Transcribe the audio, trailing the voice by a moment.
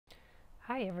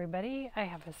Hi everybody, I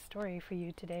have a story for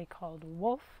you today called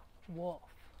Wolf, Wolf.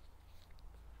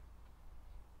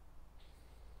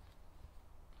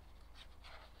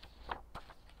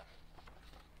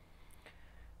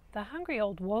 The hungry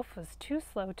old wolf was too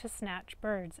slow to snatch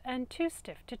birds and too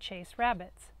stiff to chase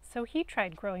rabbits, so he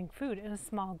tried growing food in a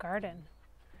small garden.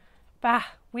 Bah!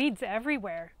 Weeds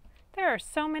everywhere! There are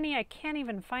so many I can't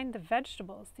even find the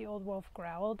vegetables, the old wolf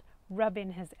growled,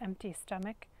 rubbing his empty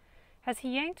stomach. As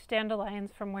he yanked dandelions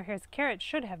from where his carrots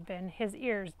should have been, his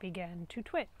ears began to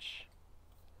twitch.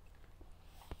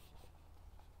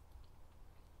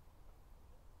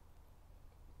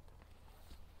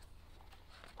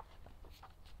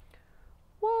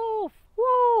 Wolf!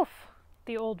 Wolf!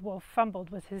 The old wolf fumbled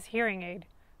with his hearing aid.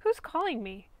 Who's calling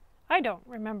me? I don't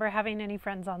remember having any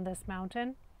friends on this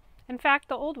mountain. In fact,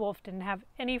 the old wolf didn't have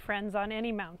any friends on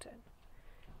any mountain.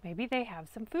 Maybe they have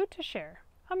some food to share.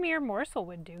 A mere morsel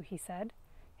would do, he said.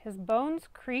 His bones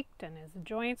creaked and his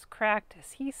joints cracked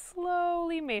as he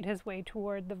slowly made his way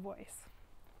toward the voice.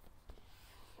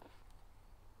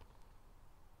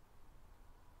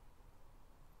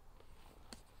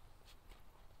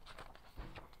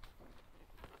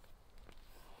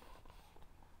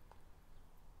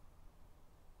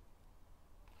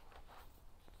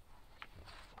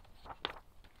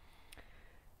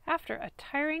 After a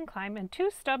tiring climb and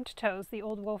 2 stubbed toes, the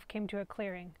old wolf came to a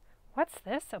clearing. What's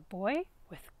this, a boy?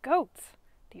 With goats!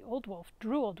 The old wolf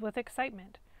drooled with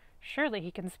excitement. Surely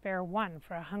he can spare one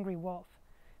for a hungry wolf.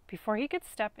 Before he could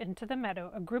step into the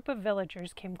meadow, a group of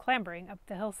villagers came clambering up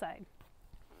the hillside.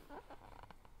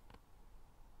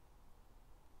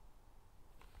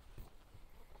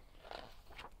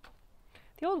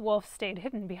 The old wolf stayed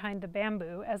hidden behind the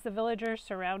bamboo as the villagers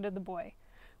surrounded the boy.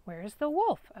 "Where's the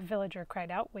wolf?" a villager cried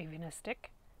out, waving a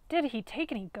stick. "Did he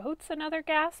take any goats?" another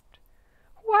gasped.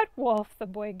 "What wolf?" the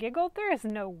boy giggled. "There is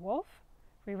no wolf.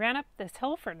 We ran up this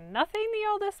hill for nothing," the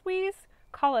eldest wheezed.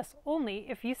 "Call us only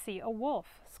if you see a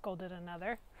wolf," scolded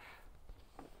another.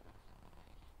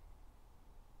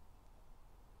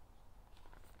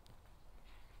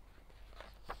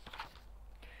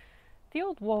 The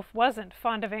old wolf wasn't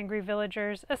fond of angry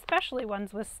villagers, especially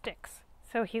ones with sticks,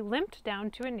 so he limped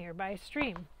down to a nearby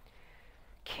stream.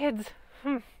 "Kids,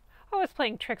 always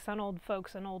playing tricks on old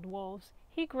folks and old wolves,"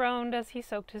 he groaned as he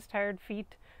soaked his tired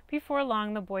feet. Before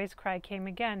long the boy's cry came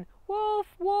again.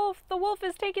 "Wolf! Wolf! The wolf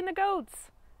is taking the goats!"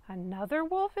 "Another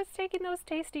wolf is taking those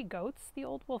tasty goats?" The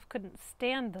old wolf couldn't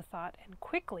stand the thought and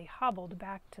quickly hobbled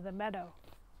back to the meadow.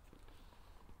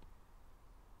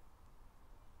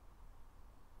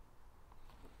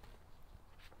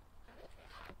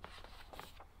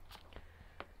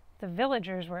 The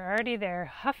villagers were already there,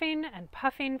 huffing and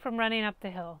puffing from running up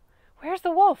the hill. "Where's the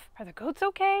wolf? Are the goats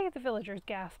okay?" the villagers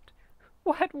gasped.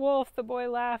 "What wolf?" the boy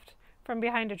laughed. From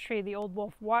behind a tree, the old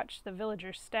wolf watched the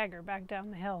villagers stagger back down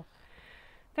the hill.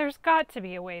 "There's got to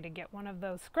be a way to get one of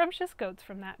those scrumptious goats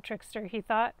from that trickster," he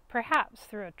thought, "perhaps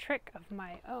through a trick of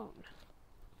my own."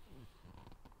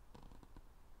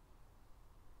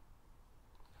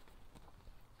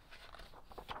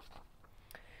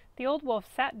 The old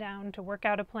wolf sat down to work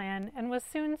out a plan and was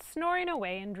soon snoring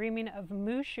away and dreaming of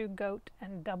moo-shoo goat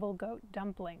and double goat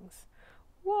dumplings.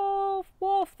 "Wolf!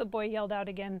 Wolf!" the boy yelled out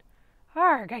again.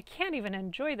 "Arg! I can't even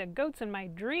enjoy the goats in my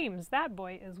dreams. That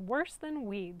boy is worse than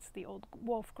weeds," the old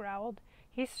wolf growled.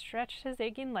 He stretched his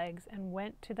aching legs and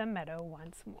went to the meadow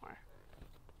once more.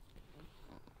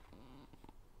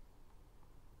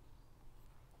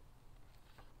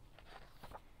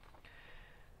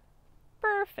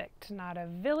 Perfect! Not a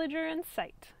villager in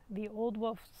sight. The old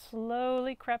wolf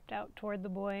slowly crept out toward the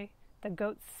boy. The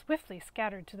goats swiftly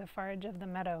scattered to the far edge of the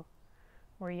meadow.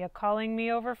 "Were you calling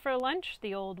me over for lunch?"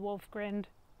 the old wolf grinned.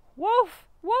 "Wolf!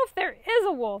 Wolf! There is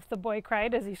a wolf!" the boy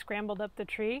cried as he scrambled up the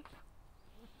tree.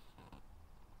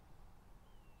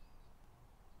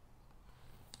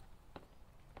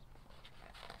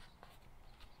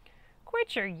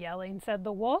 "Quit your yelling," said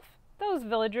the wolf. "Those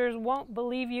villagers won't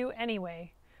believe you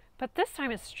anyway. But this time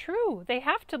it's true. They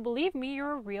have to believe me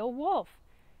you're a real wolf.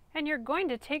 And you're going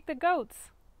to take the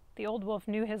goats." The old wolf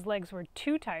knew his legs were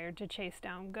too tired to chase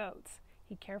down goats.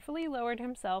 He carefully lowered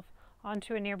himself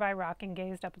onto a nearby rock and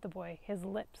gazed up at the boy. His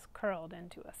lips curled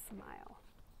into a smile.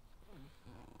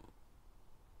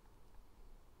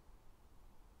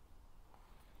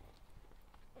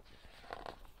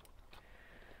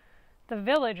 "The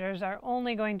villagers are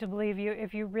only going to believe you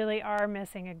if you really are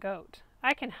missing a goat.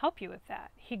 I can help you with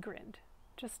that," he grinned.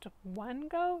 "Just one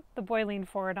goat?" The boy leaned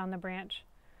forward on the branch.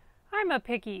 "I'm a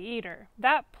picky eater.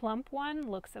 That plump one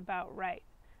looks about right.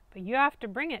 But you have to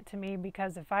bring it to me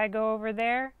because if I go over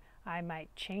there, I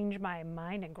might change my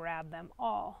mind and grab them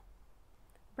all."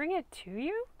 Bring it to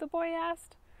you? The boy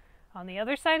asked. On the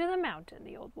other side of the mountain,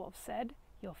 the old wolf said.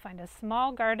 You'll find a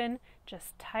small garden.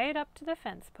 Just tie it up to the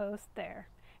fence post there.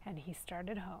 And he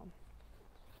started home.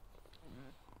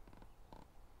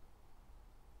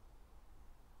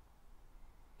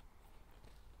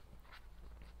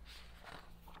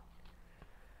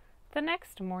 The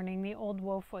next morning the old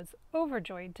wolf was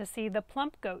overjoyed to see the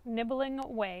plump goat nibbling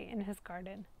away in his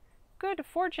garden. Good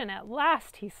fortune at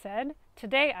last, he said.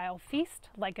 Today I'll feast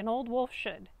like an old wolf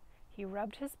should. He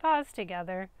rubbed his paws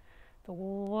together. The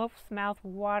wolf's mouth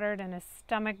watered and his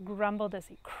stomach grumbled as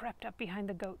he crept up behind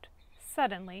the goat.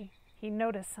 Suddenly he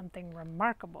noticed something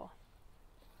remarkable.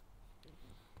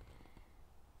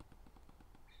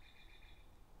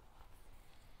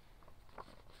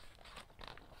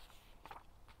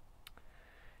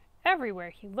 Everywhere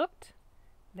he looked,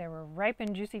 there were ripe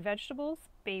and juicy vegetables,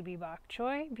 baby bok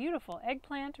choy, beautiful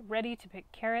eggplant, ready to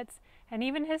pick carrots, and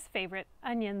even his favorite,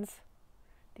 onions.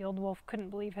 The old wolf couldn't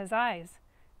believe his eyes.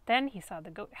 Then he saw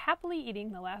the goat happily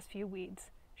eating the last few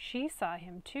weeds. She saw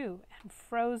him too and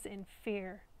froze in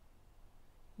fear.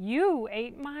 You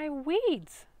ate my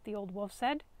weeds, the old wolf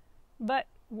said. But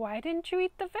why didn't you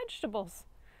eat the vegetables?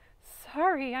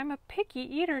 Sorry, I'm a picky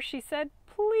eater, she said.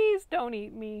 Please don't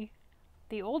eat me.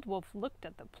 The old wolf looked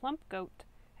at the plump goat,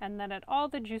 and then at all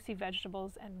the juicy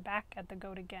vegetables, and back at the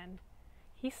goat again.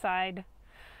 He sighed.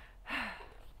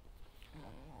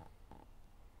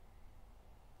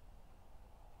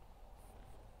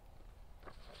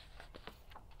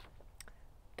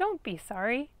 Don't be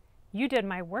sorry. You did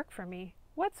my work for me.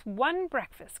 What's one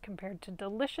breakfast compared to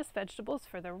delicious vegetables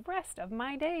for the rest of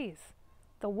my days?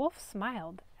 The wolf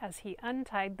smiled as he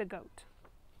untied the goat.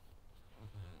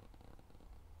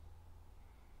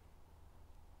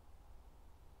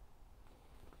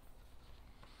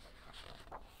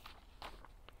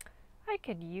 I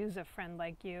could use a friend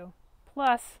like you.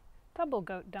 Plus, double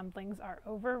goat dumplings are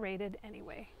overrated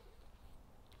anyway.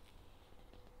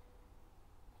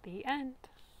 The end.